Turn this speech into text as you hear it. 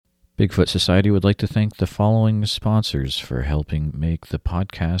Bigfoot Society would like to thank the following sponsors for helping make the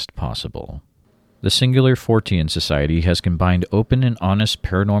podcast possible. The Singular Fortean Society has combined open and honest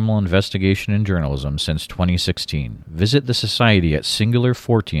paranormal investigation and journalism since 2016. Visit the Society at Singular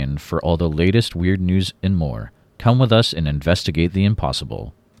Fortean for all the latest weird news and more. Come with us and investigate the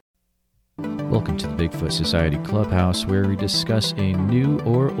impossible. Welcome to the Bigfoot Society Clubhouse, where we discuss a new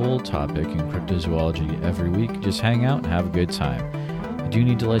or old topic in cryptozoology every week. Just hang out and have a good time. I do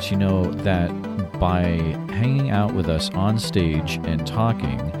need to let you know that by hanging out with us on stage and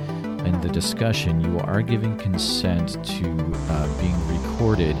talking in the discussion, you are giving consent to being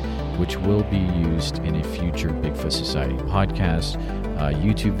recorded, which will be used in a future Bigfoot Society podcast,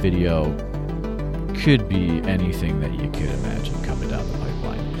 YouTube video, could be anything that you could imagine coming down the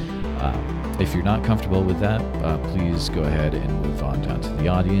pipeline. If you're not comfortable with that, please go ahead and move on down to the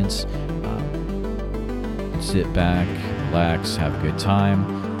audience. Sit back, relax, have a good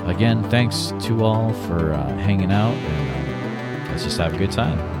time. Again, thanks to all for hanging out, and let's just have a good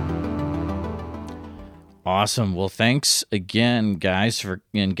time. Awesome. Well, thanks again, guys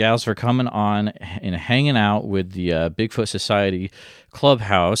and gals, for coming on and hanging out with the Bigfoot Society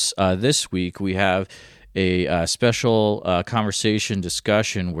Clubhouse. This week we have a special conversation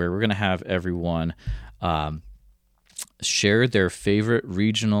discussion where we're going to have everyone share their favorite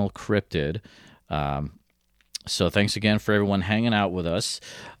regional cryptid. So thanks again for everyone hanging out with us.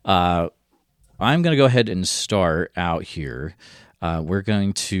 I'm going to go ahead and start out here. We're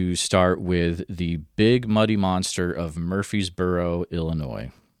going to start with the Big Muddy Monster of Murfreesboro,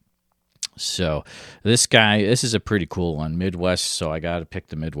 Illinois. So this is a pretty cool one, Midwest, so I got to pick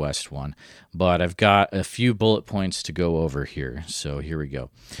the Midwest one. But I've got a few bullet points to go over here, so here we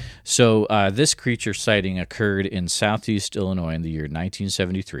go. So this creature sighting occurred in southeast Illinois in the year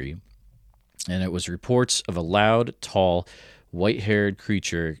 1973, and it was reports of a loud, tall, white-haired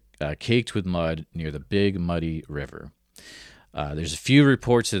creature caked with mud near the Big Muddy River. There's a few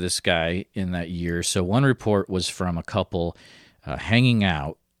reports of this guy in that year. So one report was from a couple hanging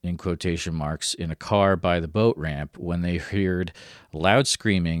out, in quotation marks, in a car by the boat ramp when they heard loud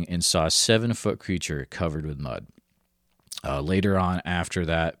screaming and saw a 7-foot creature covered with mud. Later on, after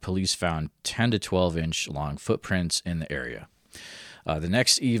that, police found 10 to 12-inch long footprints in the area. The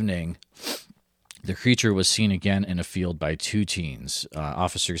next evening, the creature was seen again in a field by 2 teens.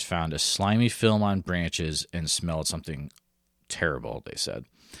 Officers found a slimy film on branches and smelled something terrible, they said.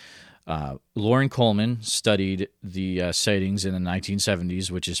 Lauren Coleman studied the sightings in the 1970s,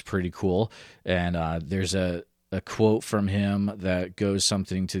 which is pretty cool. And there's a quote from him that goes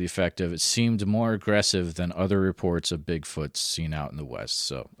something to the effect of, "It seemed more aggressive than other reports of Bigfoot seen out in the West."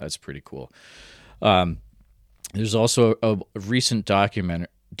 So that's pretty cool. There's also a recent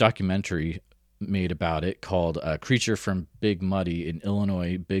documentary made about it called Creature from Big Muddy, an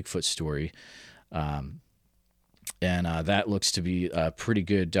Illinois Bigfoot Story. And that looks to be a pretty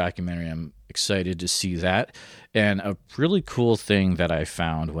good documentary. I'm excited to see that. And a really cool thing that I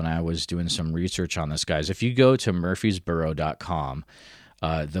found when I was doing some research on this, guys, if you go to murfreesboro.com,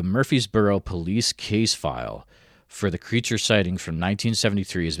 the Murfreesboro police case file for the creature sighting from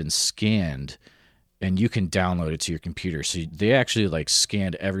 1973 has been scanned, and you can download it to your computer. So they actually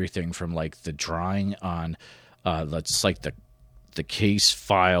scanned everything from the drawing on, that's the case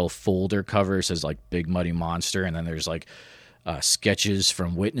file folder cover says Big Muddy Monster, and then there's sketches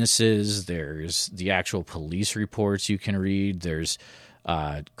from witnesses, there's the actual police reports you can read, there's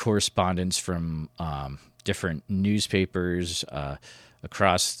correspondence from different newspapers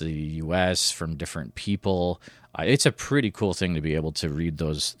across the U.S. from different people. It's a pretty cool thing to be able to read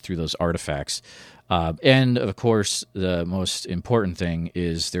through those artifacts. And, of course, the most important thing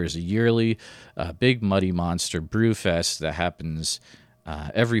is there's a yearly Big Muddy Monster Brew Fest that happens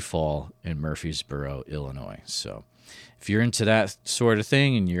every fall in Murfreesboro, Illinois. So if you're into that sort of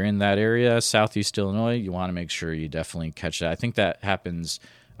thing and you're in that area, southeast Illinois, you want to make sure you definitely catch that. I think that happens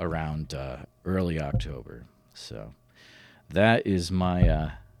around early October. So that is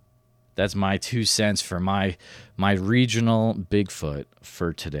that's my 2 cents for my regional Bigfoot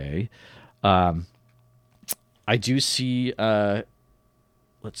for today. I do see,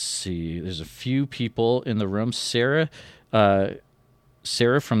 let's see, there's a few people in the room. Sarah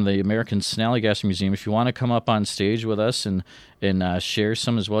from the American Snallygaster Museum, if you want to come up on stage with us and share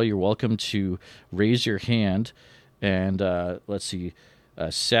some as well, you're welcome to raise your hand. And let's see,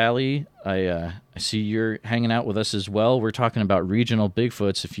 Sally, I see you're hanging out with us as well. We're talking about regional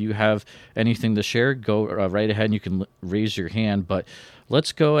Bigfoots. If you have anything to share, go right ahead and you can raise your hand. But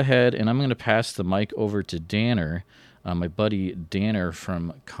let's go ahead, and I'm going to pass the mic over to Danner, my buddy Danner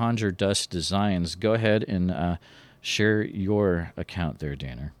from Conjure Dust Designs. Go ahead and share your account there,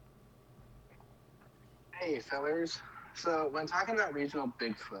 Danner. Hey, fellers. So, when talking about regional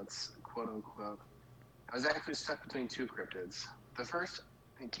Bigfoots, quote unquote, I was actually stuck between two cryptids. The first,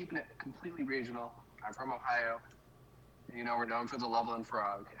 and keeping it completely regional, I'm from Ohio. We're known for the Loveland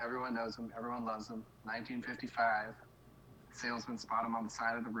Frog. Everyone knows him, everyone loves him. 1955, salesman spot him on the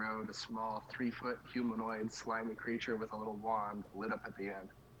side of the road, a small 3 foot humanoid slimy creature with a little wand lit up at the end.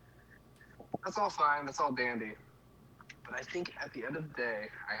 That's all fine, that's all dandy. But I think at the end of the day,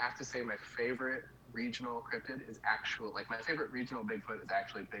 I have to say my favorite regional cryptid is my favorite regional Bigfoot is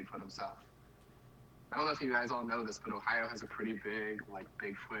actually Bigfoot himself. I don't know if you guys all know this, but Ohio has a pretty big,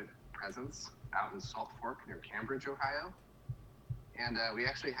 Bigfoot presence out in Salt Fork near Cambridge, Ohio. And we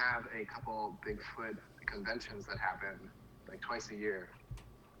actually have a couple Bigfoot conventions that happen like twice a year.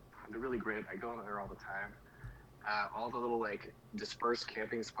 They're really great. I go there all the time. All the little dispersed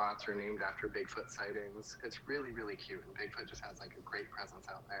camping spots are named after Bigfoot sightings. It's really, really cute, and Bigfoot just has a great presence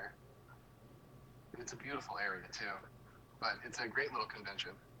out there. And it's a beautiful area too, but it's a great little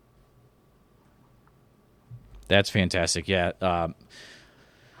convention. That's fantastic. Yeah.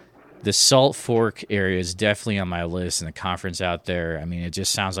 The Salt Fork area is definitely on my list, and the conference out there. I mean, it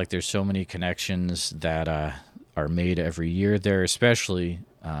just sounds like there's so many connections that are made every year there, especially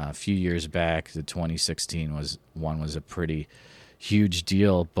a few years back. The 2016 was a pretty huge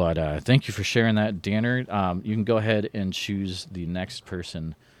deal. But thank you for sharing that, Danner. You can go ahead and choose the next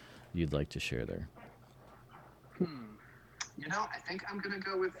person you'd like to share there. I think I'm gonna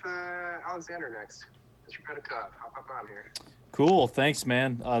go with Alexander next. Mr. Petticoff, hop up on here. Cool. Thanks,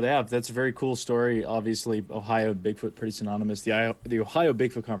 man. Yeah, that's a very cool story. Obviously, Ohio Bigfoot pretty synonymous. The Ohio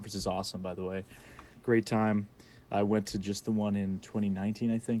Bigfoot Conference is awesome, by the way. Great time. I went to just the one in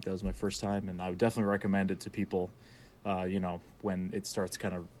 2019, I think. That was my first time, and I would definitely recommend it to people. When it starts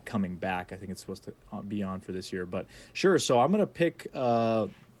kind of coming back, I think it's supposed to be on for this year. But sure. So I'm gonna pick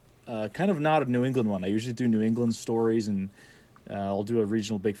kind of not a New England one. I usually do New England stories, and I'll do a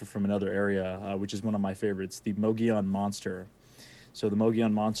regional Bigfoot from another area, which is one of my favorites, the Mogollon Monster. So the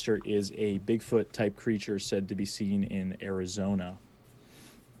Mogollon Monster is a Bigfoot-type creature said to be seen in Arizona.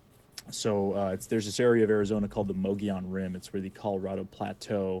 So there's this area of Arizona called the Mogollon Rim. It's where the Colorado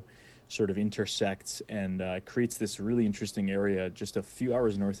Plateau sort of intersects and creates this really interesting area just a few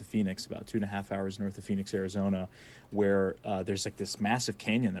hours north of Phoenix, about 2.5 hours north of Phoenix, Arizona, where there's this massive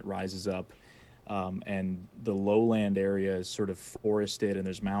canyon that rises up. And the lowland area is sort of forested, and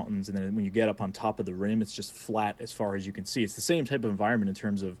there's mountains, and then when you get up on top of the rim, it's just flat as far as you can see. It's the same type of environment in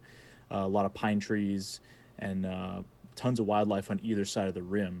terms of a lot of pine trees and tons of wildlife on either side of the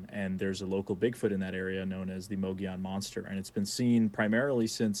rim. And there's a local Bigfoot in that area known as the Mogollon Monster, and it's been seen primarily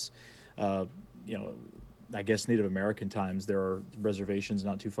since I guess Native American times. There are reservations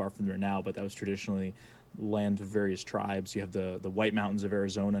not too far from there now, but that was traditionally land of various tribes. You have the White Mountains of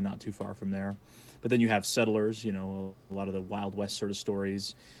Arizona not too far from there. But then you have settlers, a lot of the Wild West sort of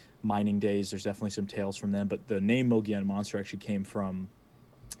stories, mining days. There's definitely some tales from them. But the name Mogollon Monster actually came from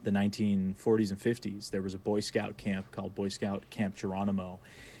the 1940s and 50s. There was a Boy Scout camp called Boy Scout Camp Geronimo,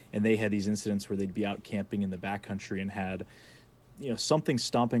 and they had these incidents where they'd be out camping in the backcountry and had something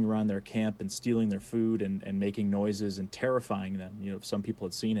stomping around their camp and stealing their food and making noises and terrifying them. Some people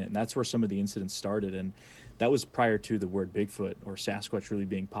had seen it, and that's where some of the incidents started. And that was prior to the word Bigfoot or Sasquatch really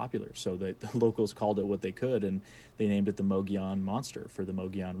being popular. So the locals called it what they could, and they named it the Mogollon Monster for the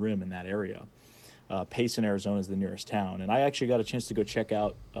Mogollon Rim in that area. Payson, Arizona is the nearest town. And I actually got a chance to go check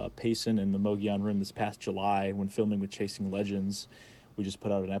out Payson and the Mogollon Rim this past July when filming with Chasing Legends. We just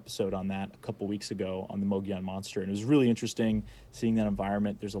put out an episode on that a couple weeks ago on the Mogollon Monster, and it was really interesting seeing that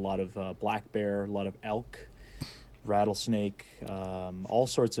environment. There's a lot of black bear, a lot of elk, rattlesnake, all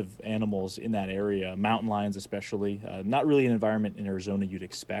sorts of animals in that area, mountain lions especially. Not really an environment in Arizona you'd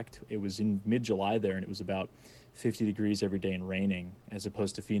expect. It was in mid-July there, and it was about 50 degrees every day and raining, as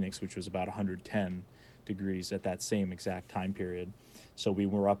opposed to Phoenix, which was about 110 degrees at that same exact time period. So we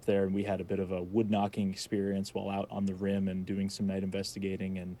were up there, and we had a bit of a wood knocking experience while out on the rim and doing some night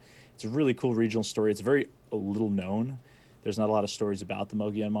investigating. And it's a really cool regional story. It's very little known. There's not a lot of stories about the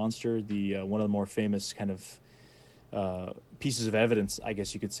Mogollon Monster. The one of the more famous kind of pieces of evidence, I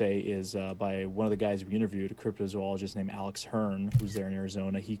guess you could say, is by one of the guys we interviewed, a cryptozoologist named Alex Hearn, who's there in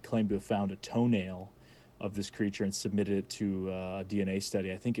Arizona. He claimed to have found a toenail of this creature and submitted it to a DNA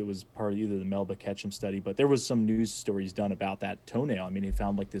study. I think it was part of either the Melba Ketchum study, but there was some news stories done about that toenail. I mean, he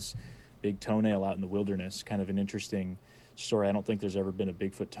found this big toenail out in the wilderness, kind of an interesting story. I don't think there's ever been a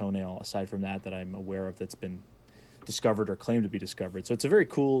Bigfoot toenail aside from that I'm aware of that's been discovered or claimed to be discovered. So it's a very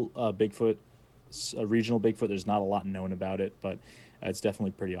cool Bigfoot, a regional Bigfoot. There's not a lot known about it, but it's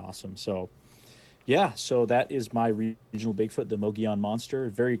definitely pretty awesome. So Yeah, so that is my regional Bigfoot, the Mogollon monster.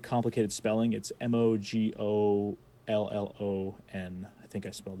 Very complicated spelling. It's Mogollon. I think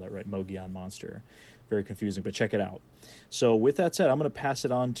I spelled that right. Mogollon monster. Very confusing, but check it out. So with that said, I'm going to pass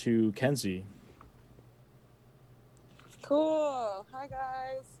it on to Kenzie. Cool. Hi,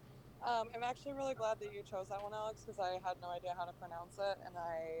 guys. I'm actually really glad that you chose that one, Alex, because I had no idea how to pronounce it, and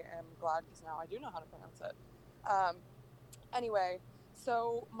I am glad because now I do know how to pronounce it. Anyway,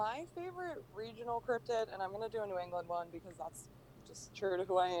 so my favorite regional cryptid, and I'm going to do a New England one because that's just true to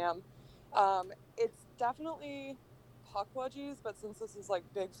who I am. It's definitely Pukwudgies, but since this is like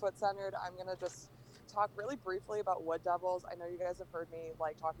Bigfoot centered, I'm going to just talk really briefly about wood devils. I know you guys have heard me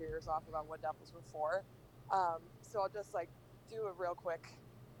like talk your ears off about wood devils before. So I'll just like do a real quick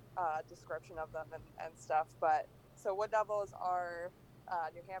description of them and stuff. But so wood devils are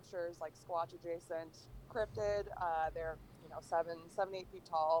New Hampshire's like Squatch adjacent cryptid. They're 7, 8 feet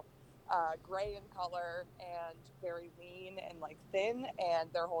tall, gray in color, and very lean and like thin. And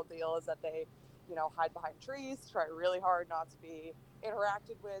their whole deal is that they hide behind trees, try really hard not to be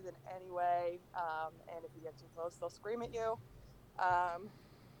interacted with in any way. And if you get too close, they'll scream at you.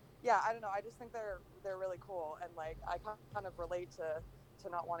 Yeah, I don't know. I just think they're really cool, and like I kind of relate to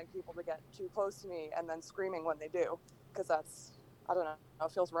not wanting people to get too close to me and then screaming when they do, because that's, I don't know,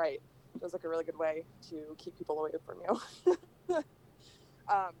 it feels right. It feels like a really good way to keep people away from you.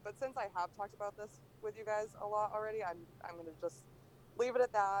 But since I have talked about this with you guys a lot already, I'm going to just leave it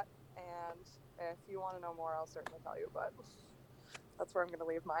at that. And if you want to know more, I'll certainly tell you. But that's where I'm going to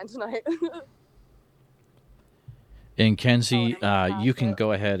leave mine tonight. And Kenzie, you can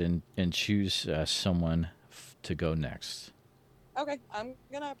go ahead and choose someone to go next. Okay, I'm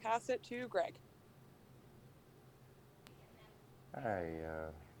going to pass it to Greg. Hi,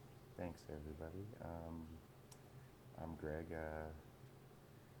 thanks everybody. I'm Greg.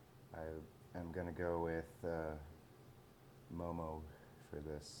 I am going to go with Momo for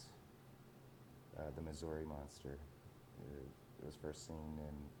this, the Missouri monster. It was first seen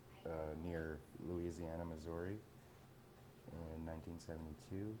in near Louisiana, Missouri in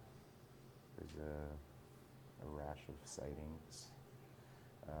 1972. There's a rash of sightings.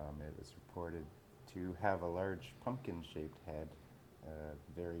 It was reported to have a large pumpkin-shaped head,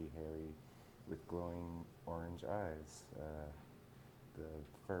 very hairy, with glowing orange eyes. The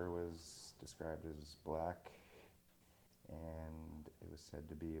fur was described as black, and it was said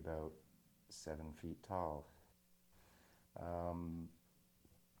to be about 7 feet tall.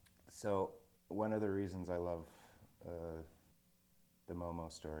 So one of the reasons I love the Momo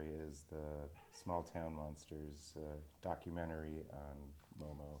story is the Small Town Monsters documentary on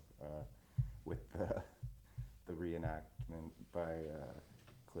Momo, with the reenactment by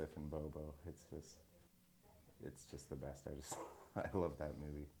Cliff and Bobo. It's just the best. I love that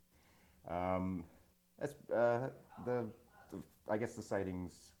movie. That's I guess the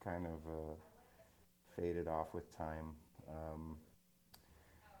sightings kind of faded off with time.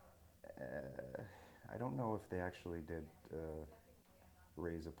 I don't know if they actually did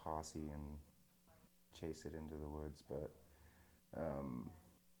raise a posse and chase it into the woods, but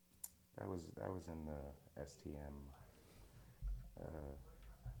that was in the STM.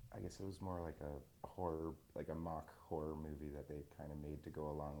 I guess it was more like a horror, like a mock horror movie that they kind of made to go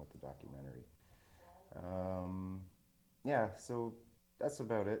along with the documentary. Yeah, so that's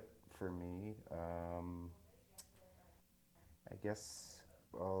about it for me. I guess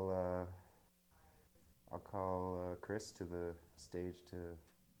I'll call Chris to the stage to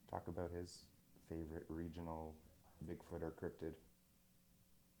talk about his favorite regional Bigfoot or cryptid.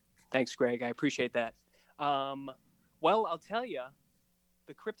 Thanks, Greg. I appreciate that. Well, I'll tell you,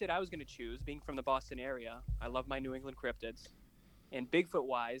 the cryptid I was going to choose, being from the Boston area, I love my New England cryptids. And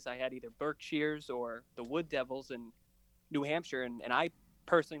Bigfoot-wise, I had either Berkshires or the Wood Devils in New Hampshire, and I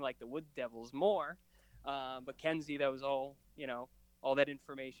personally like the Wood Devils more. But Kenzie, that was all, all that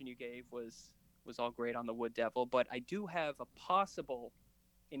information you gave was all great on the Wood Devil. But I do have a possible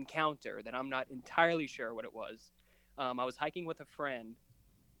encounter that I'm not entirely sure what it was. I was hiking with a friend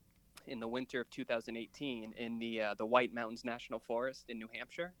in the winter of 2018 in the White Mountains National Forest in New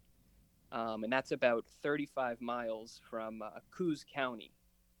Hampshire. And that's about 35 miles from Coos County,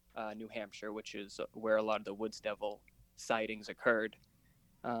 New Hampshire, which is where a lot of the Woods Devil sightings occurred.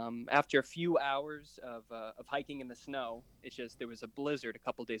 After a few hours of hiking in the snow, there was a blizzard a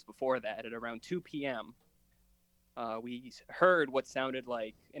couple days before that. At around 2 p.m., we heard what sounded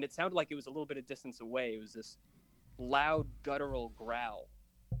like, and it sounded like it was a little bit of distance away. It was this loud guttural growl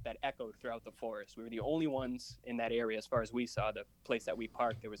that echoed throughout the forest. We were the only ones in that area as far as we saw. The place that we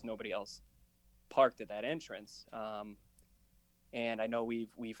parked, there was nobody else parked at that entrance. And I know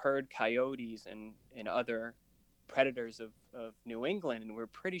we've heard coyotes and other predators of New England, and we're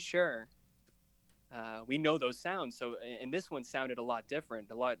pretty sure we know those sounds. So, and this one sounded a lot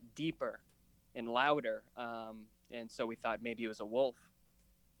different, a lot deeper and louder. And so we thought maybe it was a wolf.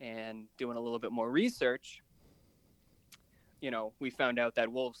 And doing a little bit more research, we found out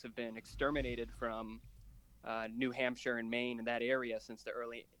that wolves have been exterminated from New Hampshire and Maine and that area since the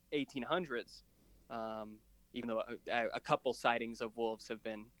early 1800s. Even though a couple sightings of wolves have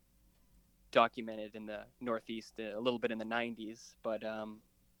been documented in the Northeast a little bit in the 90s. But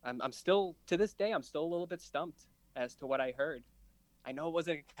I'm still, to this day, I'm still a little bit stumped as to what I heard. I know it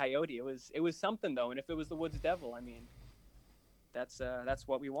wasn't a coyote. It was something, though. And if it was the woods devil, I mean, that's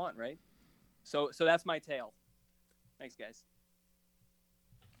what we want, right? So that's my tale. Thanks, guys.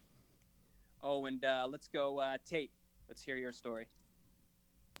 Oh, and let's go, Tate. Let's hear your story.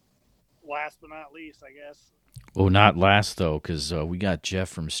 Last but not least, I guess. Oh, not last though, because we got Jeff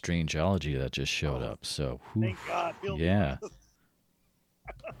from Strangeology that just showed up. So, Thank God. yeah.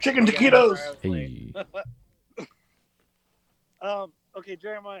 Chicken taquitos. Hey. Okay,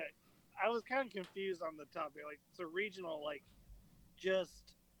 Jeremiah, I was kind of confused on the topic. Like, it's a regional, like,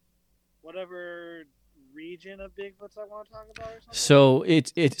 just whatever region of Bigfoots I want to talk about or something? So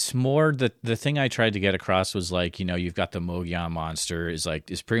it's more the thing I tried to get across was like, you've got the Mogollon monster is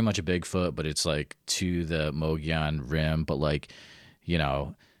pretty much a Bigfoot, but it's like to the Mogollon rim. But like,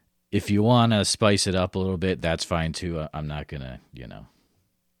 if you want to spice it up a little bit, that's fine too. I'm not gonna, you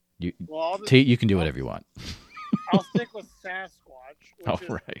can do whatever you want. I'll stick with Sasquatch, which is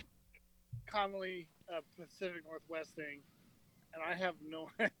right. commonly a Pacific Northwest thing, and I have no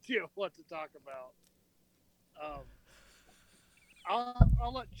idea what to talk about.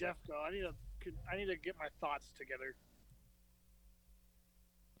 I'll let Jeff go. I need to get my thoughts together.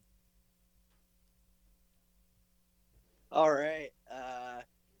 All right.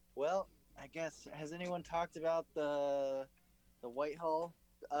 Well, I guess, has anyone talked about the Whitehall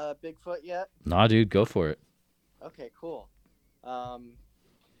Bigfoot yet? Nah, dude, go for it. Okay, cool.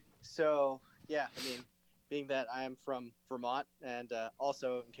 So yeah, I mean, being that I am from Vermont, and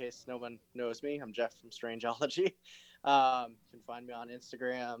also in case no one knows me, I'm Jeff from Strangeology. You can find me on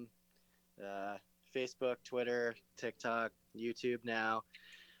Instagram, Facebook, Twitter, TikTok, YouTube now.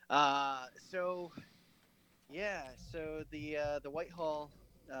 So the Whitehall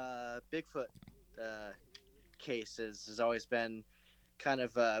Bigfoot case has always been kind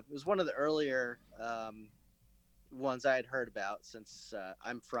of it was one of the earlier ones I had heard about, since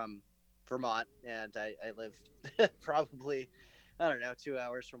I'm from Vermont and I live probably, I don't know, 2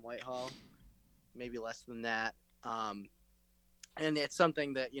 hours from Whitehall, maybe less than that. And it's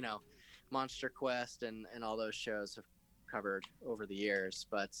something that, Monster Quest and all those shows have covered over the years.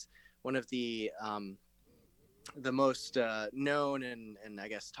 But one of the most known and I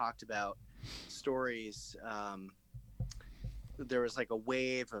guess talked about stories, there was like a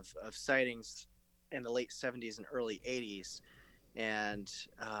wave of sightings in the late 70s and early 80s. And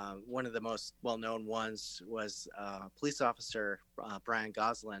one of the most well-known ones was police officer Brian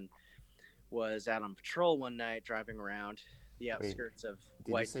Goslin was out on patrol one night driving around the outskirts of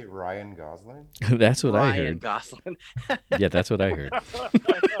Did you say Ryan Gosling? That's what I heard. Ryan Goslin. Yeah, that's what I heard.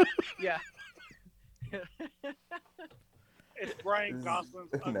 Yeah. It's Brian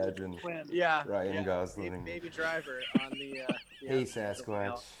Goslin's Imagine. twin. Yeah. Ryan Gosling. Baby Driver on the Hey,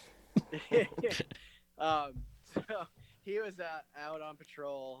 Sasquatch. So he was out on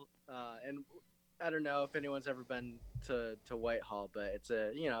patrol, and I don't know if anyone's ever been to Whitehall, but it's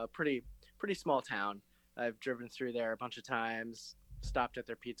a pretty small town. I've driven through there a bunch of times, stopped at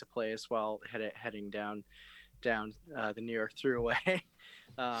their pizza place while heading down the New York Thruway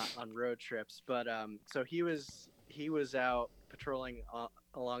on road trips. But so he was out patrolling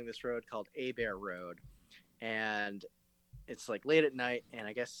along this road called Abear Road, and it's like late at night, and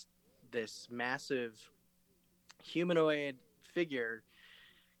I guess this massive humanoid figure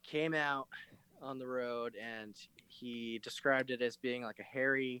came out on the road, and he described it as being like a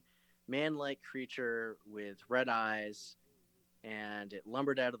hairy, man-like creature with red eyes, and it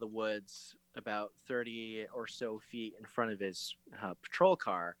lumbered out of the woods about 30 or so feet in front of his patrol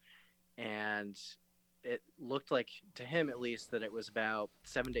car, and it looked like, to him at least, that it was about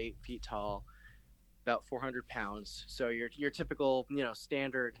 7 to 8 feet tall, about 400 pounds. So your typical,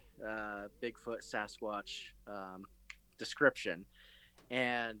 standard Bigfoot Sasquatch description.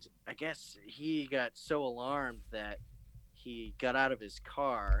 And I guess he got so alarmed that he got out of his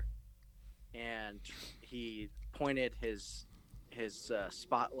car and he pointed his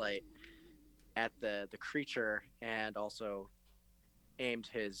spotlight at the creature, and also aimed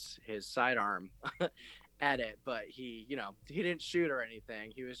his sidearm at it, but he didn't shoot or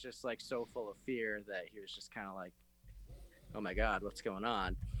anything. He was just like so full of fear that he was just kind of like, oh my God, what's going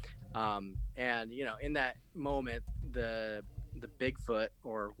on? And in that moment, the Bigfoot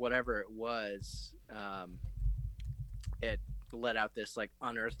or whatever it was, it let out this like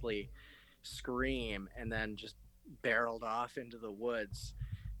unearthly scream and then just barreled off into the woods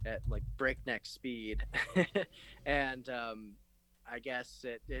at like breakneck speed. And I guess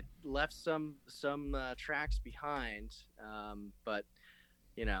it left some tracks behind, but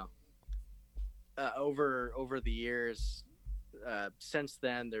over the years, since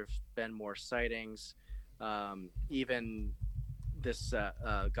then there've been more sightings. Even this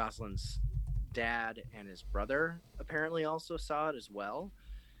Goslin's dad and his brother apparently also saw it as well.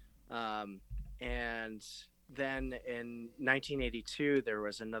 And then in 1982, there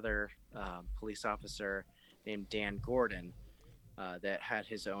was another police officer named Dan Gordon that had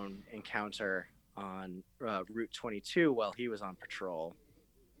his own encounter on Route 22 while he was on patrol,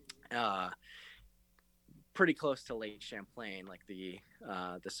 pretty close to Lake Champlain, like the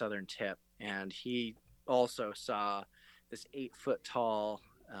southern tip. And he also saw this 8-foot tall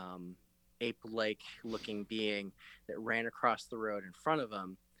ape-like looking being that ran across the road in front of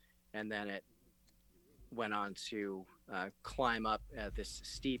him, and then it went on to climb up this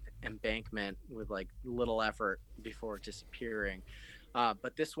steep embankment with like little effort before disappearing.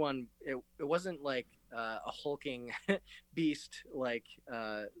 But this one, it wasn't like a hulking beast like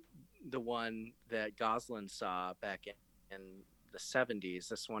the one that Goslin saw back in the 70s.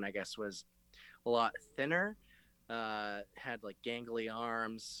 This one, I guess, was a lot thinner, had like gangly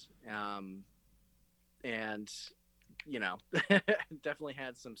arms, and definitely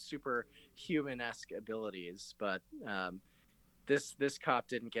had some superhuman-esque abilities. But this cop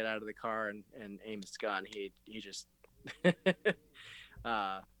didn't get out of the car and aim his gun. He just got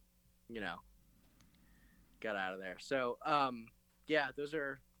out of there. So those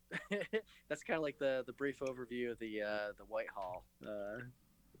are that's kind of like the brief overview of the Whitehall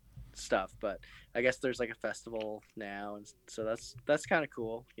stuff. But I guess there's like a festival now, and so that's kind of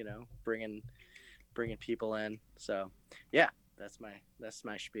cool, bringing people in. So yeah, that's my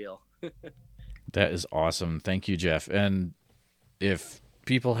spiel. That is awesome. Thank you, Jeff. And if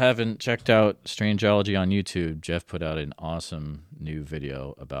people haven't checked out Strangeology on YouTube, Jeff put out an awesome new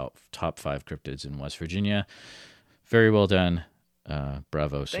video about top 5 cryptids in West Virginia. Very well done.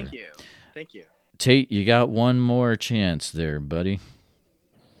 Bravo, sir. Thank you. Tate, you got one more chance there, buddy.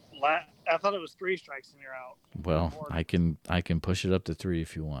 I thought it was 3 strikes and you're out. Well, I can push it up to 3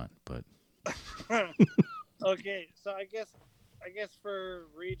 if you want, but okay, so I guess for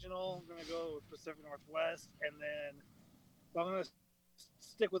regional, I'm gonna go with Pacific Northwest, and then I'm gonna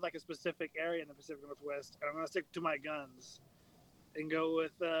stick with like a specific area in the Pacific Northwest, and I'm gonna stick to my guns and go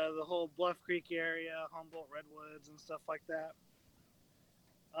with the whole Bluff Creek area, Humboldt Redwoods, and stuff like that.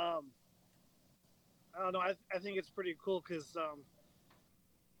 I don't know. I think it's pretty cool because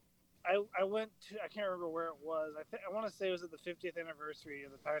I went to, I can't remember where it was. I want to say it was at the 50th anniversary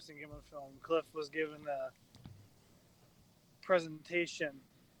of the Patterson Gimlin film. Cliff was given a presentation,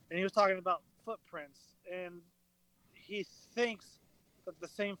 and he was talking about footprints, and he thinks that there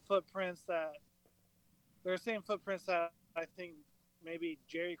are same footprints that I think maybe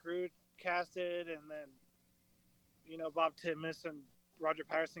Jerry Crew casted, and then Bob Titmus and Roger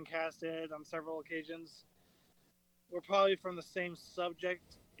Patterson casted on several occasions. We're probably from the same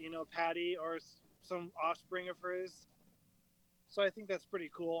subject, Patty or some offspring of hers. So I think that's pretty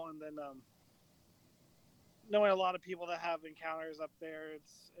cool. And then knowing a lot of people that have encounters up there,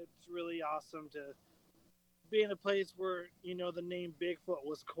 it's really awesome to be in a place where the name Bigfoot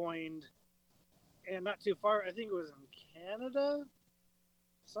was coined, and not too far. I think it was in Canada,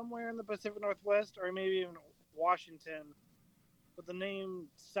 somewhere in the Pacific Northwest, or maybe even Washington. But the name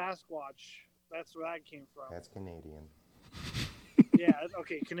Sasquatch, that's where that came from. That's Canadian. Yeah,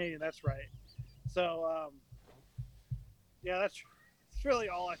 okay, Canadian, that's right. So, that's really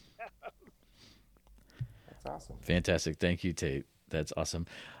all I have. That's awesome. Fantastic. Thank you, Tate. That's awesome.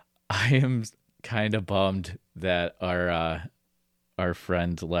 I am kind of bummed that our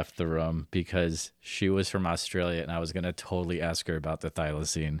friend left the room because she was from Australia, and I was going to totally ask her about the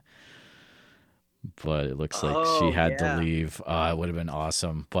thylacine. But it looks like she had to leave. It would have been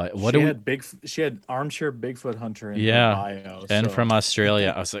awesome. But she had armchair Bigfoot hunter in her bio. And from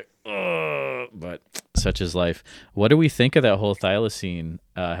Australia. I was like, oh, but such is life. What do we think of that whole thylacine?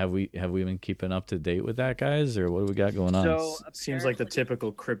 Have we been keeping up to date with that, guys, or what do we got going on? So seems like the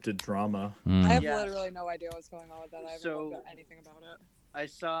typical cryptid drama. I have literally no idea what's going on with that. I haven't looked at anything about it. I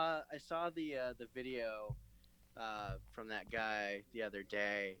saw the video from that guy the other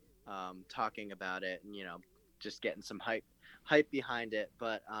day, talking about it and just getting some hype behind it.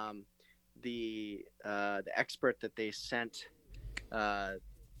 But the expert that they sent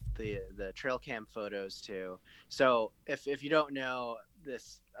the trail cam photos to. So if you don't know,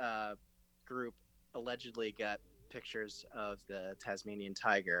 this group allegedly got pictures of the Tasmanian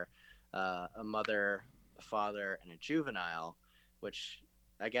tiger, a mother, a father, and a juvenile, which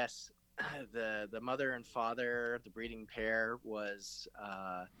I guess the mother and father, the breeding pair, was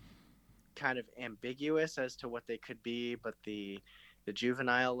kind of ambiguous as to what they could be, but the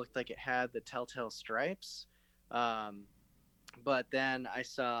juvenile looked like it had the telltale stripes. But then I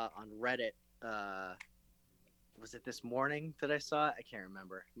saw on Reddit, was it this morning that I saw it? I can't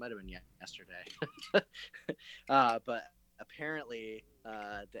remember. It might have been yesterday. But apparently,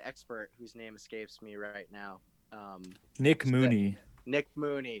 the expert, whose name escapes me right now, Nick Mooney. Nick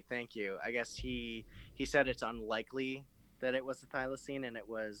Mooney, thank you. I guess he said it's unlikely that it was the thylacine, and it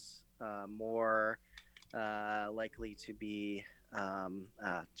was more likely to be and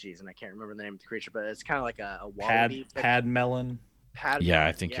I can't remember the name of the creature, but it's kind of like a wallaby. Pad melon. Yeah,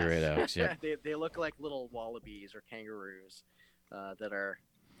 I think you're right, Alex. Yeah. They look like little wallabies or kangaroos that are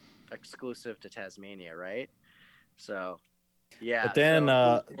exclusive to Tasmania, right? So, yeah. But then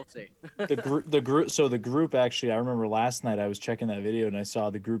we'll see. the group actually, I remember last night I was checking that video and I saw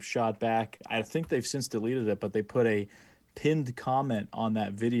the group shot back. I think they've since deleted it, but they put a pinned comment on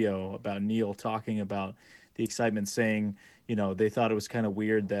that video about Neil talking about the excitement, saying, they thought it was kind of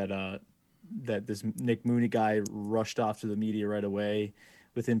weird that that this Nick Mooney guy rushed off to the media right away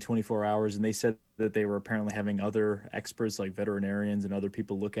within 24 hours. And they said that they were apparently having other experts like veterinarians and other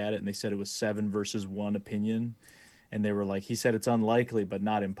people look at it. And they said it was 7 versus 1 opinion. And they were like, he said it's unlikely, but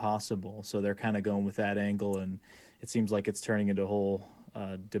not impossible. So they're kind of going with that angle. And it seems like it's turning into a whole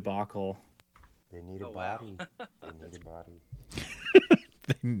debacle. They need a body. They need a body.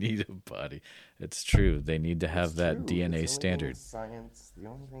 They need a body. It's true. They need to have that DNA standard. The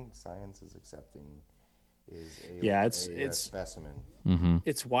only thing science is accepting is a specimen. Mm-hmm.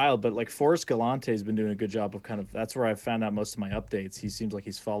 It's wild, but like Forrest Galante has been doing a good job of that's where I've found out most of my updates. He seems like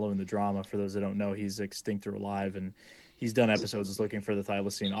he's following the drama. For those that don't know, he's extinct or alive, and he's done episodes looking for the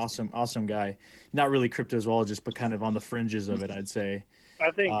thylacine. Awesome guy. Not really cryptozoologist, but kind of on the fringes of it, I'd say. I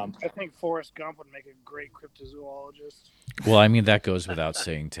think Forrest Gump would make a great cryptozoologist. Well, I mean, that goes without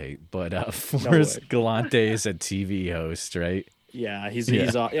saying, Tate. But Forrest Galante is a TV host, right? Yeah, he's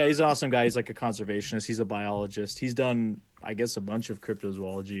an awesome guy. He's like a conservationist. He's a biologist. He's done, I guess, a bunch of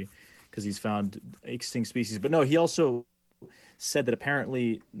cryptozoology because he's found extinct species. But no, he also said that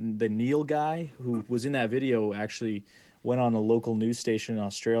apparently the Neil guy who was in that video actually went on a local news station in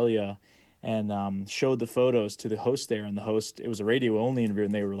Australia and showed the photos to the host there. And the host, it was a radio-only interview,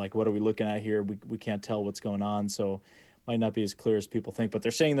 and they were like, what are we looking at here? We can't tell what's going on, so might not be as clear as people think. But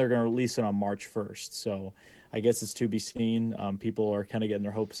they're saying they're going to release it on March 1st, so I guess it's to be seen. People are kind of getting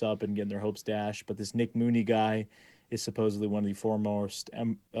their hopes up and getting their hopes dashed. But this Nick Mooney guy is supposedly one of the foremost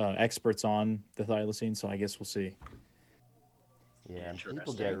experts on the thylacine, so I guess we'll see. Yeah,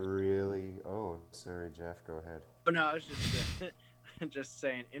 people get really... Oh, sorry, Jeff, go ahead. Oh, no, I was just... just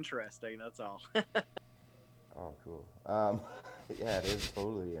saying interesting, that's all. Oh, cool. Yeah, it is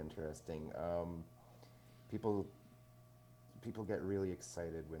totally interesting. People get really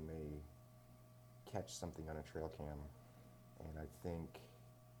excited when they catch something on a trail cam, and I think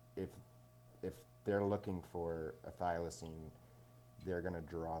if they're looking for a thylacine, they're going to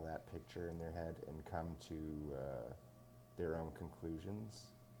draw that picture in their head and come to their own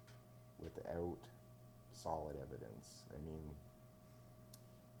conclusions without solid evidence. I mean,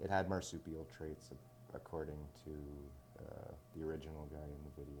 it had marsupial traits according to the original guy in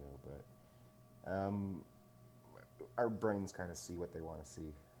the video, but our brains kind of see what they want to see.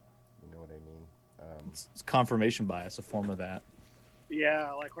 You know what I mean? It's confirmation bias, a form of that.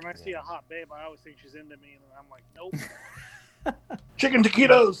 Yeah, like when I see a hot babe, I always think she's into me, and I'm like, nope. Chicken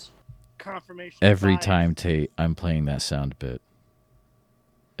taquitos. Confirmation. Every bias. time, Tate, I'm playing that sound bit.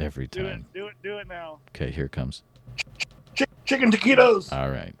 Every time. Do it now. Okay, here it comes. Chicken taquitos. All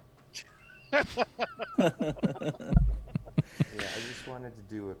right. Yeah, I just wanted to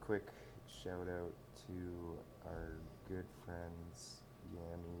do a quick shout out to our good friends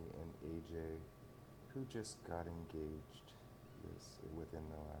Yami and AJ, who just got engaged within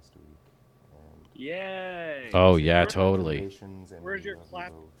the last week. And Yay! Oh yeah, totally. congratulations, and Where's we your love you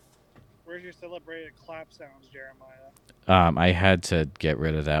clap? both. Where's your celebrated clap sounds, Jeremiah? I had to get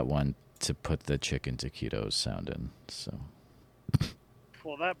rid of that one to put the chicken taquitos sound in. So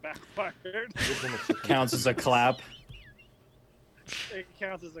Well, that backfired. Counts as a clap. It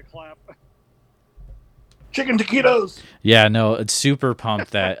counts as a clap. Chicken taquitos. Yeah, no, it's super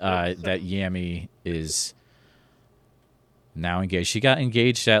pumped that that Yami is now engaged. She got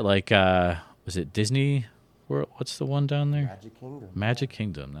engaged at was it Disney World? What's the one down there? Magic Kingdom. Magic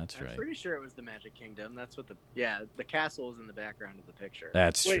Kingdom, that's I'm right. pretty sure it was the Magic Kingdom. That's what the castle is in the background of the picture.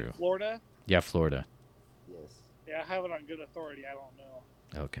 That's Wait, true. Florida? Yeah, Florida. Yes. Yeah, I have it on good authority. I don't know.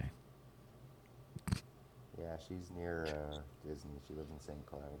 Okay. Yeah, she's near Disney. She lives in St.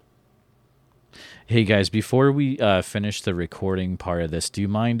 Cloud. Hey guys, before we finish the recording part of this, do you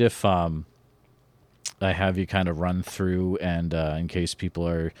mind if I have you kind of run through and in case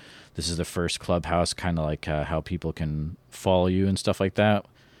this is the first Clubhouse, kind of like how people can follow you and stuff like that?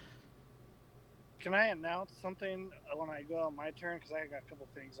 Can I announce something when I go on my turn? Because I got a couple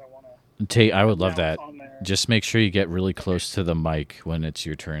things I want to. Tate, I would love that. On there. Just make sure you get really close to the mic when it's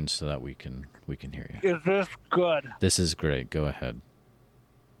your turn so that we can hear you. Is this good? This is great. Go ahead.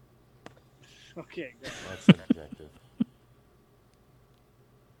 Okay, good. That's subjective.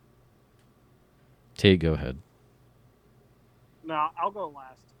 Tate, go ahead. No, I'll go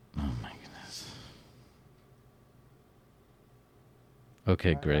last. Oh my goodness.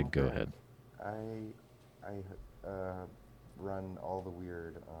 Okay, Greg, go ahead. I run All the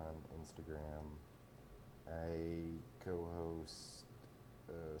Weird on Instagram. I co-host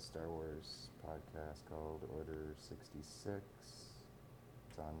a Star Wars podcast called Order 66.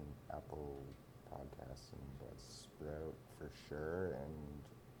 It's on Apple Podcasts and Buzzsprout for sure,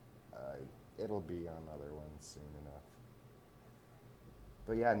 and it'll be on other ones soon enough.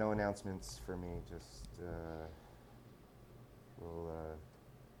 But yeah, no announcements for me. Just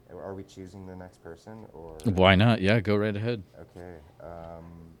are we choosing the next person or? Why not? Yeah, go right ahead. Okay.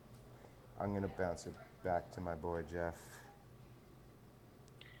 I'm gonna bounce it back to my boy Jeff.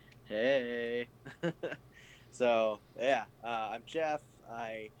 Hey. So yeah, I'm Jeff.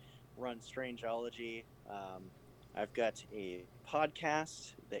 I run Strangeology. I've got a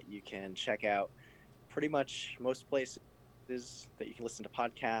podcast that you can check out pretty much most places that you can listen to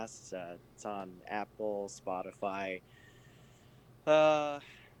podcasts. It's on Apple, Spotify,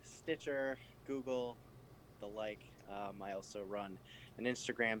 Stitcher, Google, the like. I also run an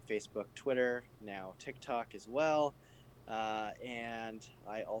Instagram, Facebook, Twitter, now TikTok as well. And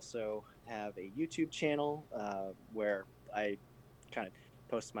I also have a YouTube channel where I kind of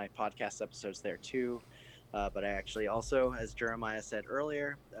post my podcast episodes there too. But I actually also, as Jeremiah said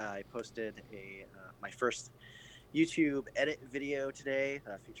earlier, I posted my first YouTube edit video today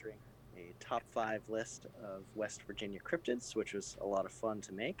featuring a top 5 list of West Virginia cryptids, which was a lot of fun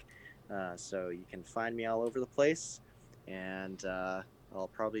to make. So you can find me all over the place, and I'll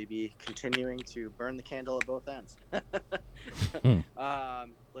probably be continuing to burn the candle at both ends.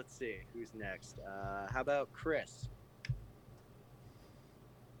 Let's see, who's next? How about Chris?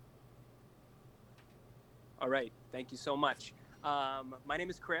 All right, thank you so much. My name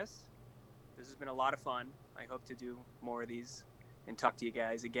is Chris. This has been a lot of fun. I hope to do more of these and talk to you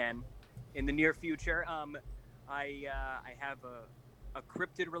guys again in the near future. I have a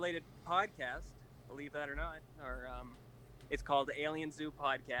cryptid-related podcast, believe that or not, or it's called Alien Zoo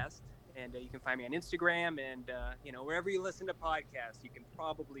Podcast, and you can find me on Instagram and wherever you listen to podcasts, you can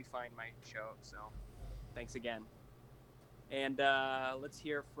probably find my show. So, thanks again. And let's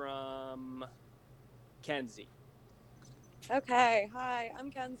hear from Kenzie. Okay, hi, I'm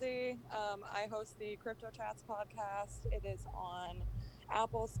Kenzie. I host the Crypto Chats podcast. It is on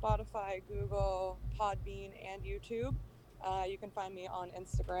Apple, Spotify, Google, Podbean, and YouTube. You can find me on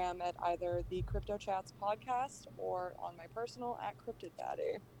Instagram at either the Crypto Chats podcast or on my personal at Cryptid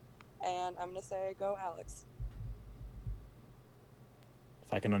Daddy. And I'm going to say, go Alex.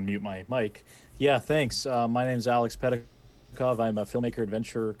 If I can unmute my mic. Yeah, thanks. My name is Alex Pedikov. I'm a filmmaker,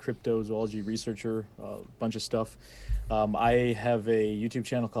 adventure, cryptozoology researcher, a bunch of stuff. I have a YouTube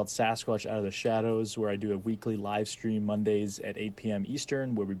channel called Sasquatch Out of the Shadows, where I do a weekly live stream Mondays at 8 p.m.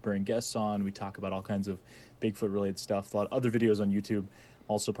 Eastern, where we bring guests on. We talk about all kinds of Bigfoot-related stuff. A lot of other videos on YouTube.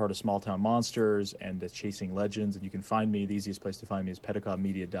 Also part of Small Town Monsters and Chasing Legends. And you can find me, the easiest place to find me is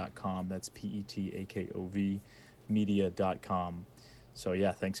petakovmedia.com. That's Petakov media.com. So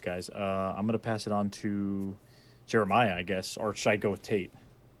yeah, thanks guys. I'm going to pass it on to Jeremiah, I guess, or should I go with Tate?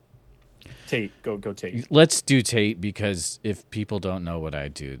 Tate, go Tate. Let's do Tate, because if people don't know what I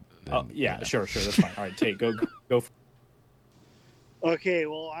do, then, yeah, sure, that's fine. All right, Tate, go. Okay,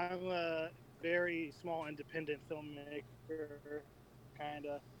 well, I'm a very small independent filmmaker, kind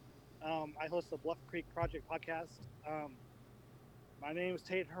of. I host the Bluff Creek Project podcast. My name is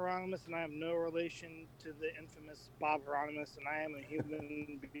Tate Hieronymus, and I am no relation to the infamous Bob Hieronymus, and I am a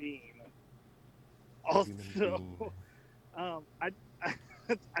human being. Also,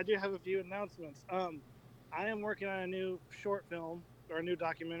 I do have a few announcements. I am working on a new short film or a new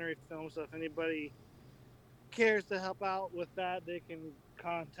documentary film. So if anybody cares to help out with that, they can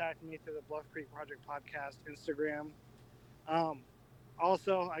contact me through the Bluff Creek Project Podcast Instagram.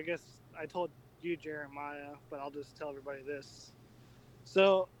 Also, I guess I told you, Jeremiah, but I'll just tell everybody this.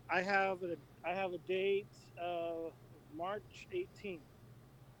 So I have a date of March 18th.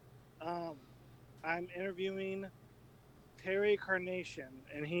 I'm interviewing Terry Carnation,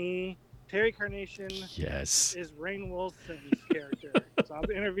 and Terry Carnation Yes. is Rainn Wilson's character. So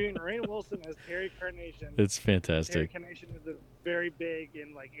I'm interviewing Rainn Wilson as Terry Carnation. It's Terry fantastic. Carnation is very big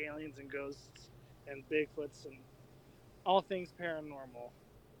in like aliens and ghosts and Bigfoots and all things paranormal.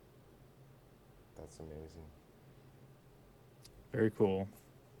 That's amazing. Very cool.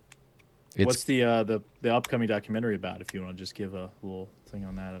 It's What's the upcoming documentary about? If you want to just give a little thing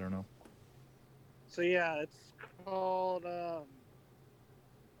on that, I don't know. So yeah, it's called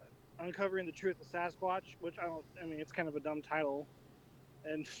Uncovering the Truth of Sasquatch, which I mean, it's kind of a dumb title,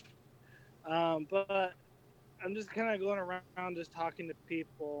 and but I'm just kind of going around just talking to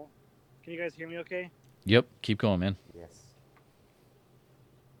people. Can you guys hear me? Okay. Yep. Keep going, man. Yes.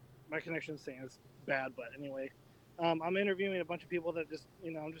 My connection's saying it's bad, but anyway, I'm interviewing a bunch of people that just,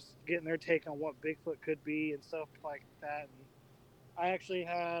 I'm just getting their take on what Bigfoot could be and stuff like that. And I actually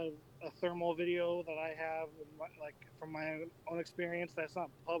have a thermal video that I have, from my own experience that's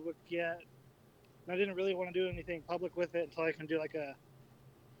not public yet. And I didn't really want to do anything public with it until I can do like a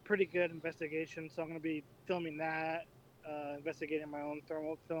pretty good investigation. So I'm going to be filming that, investigating my own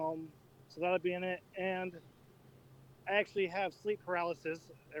thermal film. So that'll be in it. And I actually have sleep paralysis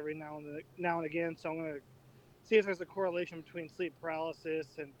every now and again. So I'm going to see if there's a correlation between sleep paralysis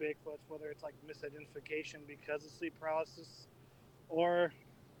and Bigfoots, whether it's like misidentification because of sleep paralysis, or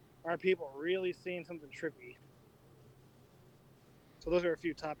are people really seeing something trippy? So those are a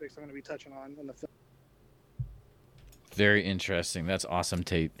few topics I'm going to be touching on in the film. Very interesting. That's awesome,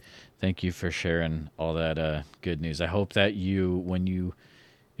 Tate. Thank you for sharing all that good news. I hope that when you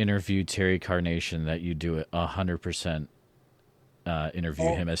interview Terry Carnation, that you do it 100%. Interview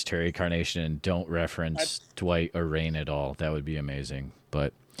him as Terry Carnation and don't reference Dwight or Rainn at all. That would be amazing.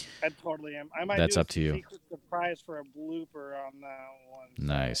 But I totally am. I might that's do up to you. Secret surprise for a blooper on that one.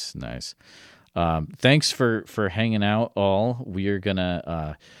 Nice. Thanks for hanging out, all. We're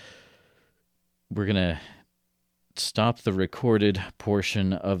gonna stop the recorded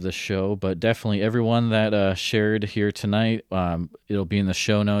portion of the show, but definitely everyone that shared here tonight, it'll be in the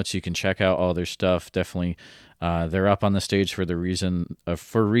show notes. You can check out all their stuff. Definitely, they're up on the stage for a reason.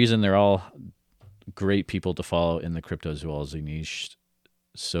 They're all great people to follow in the cryptozoology niche.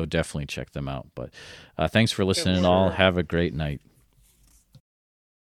 So definitely check them out. But thanks for listening, all. Have a great night.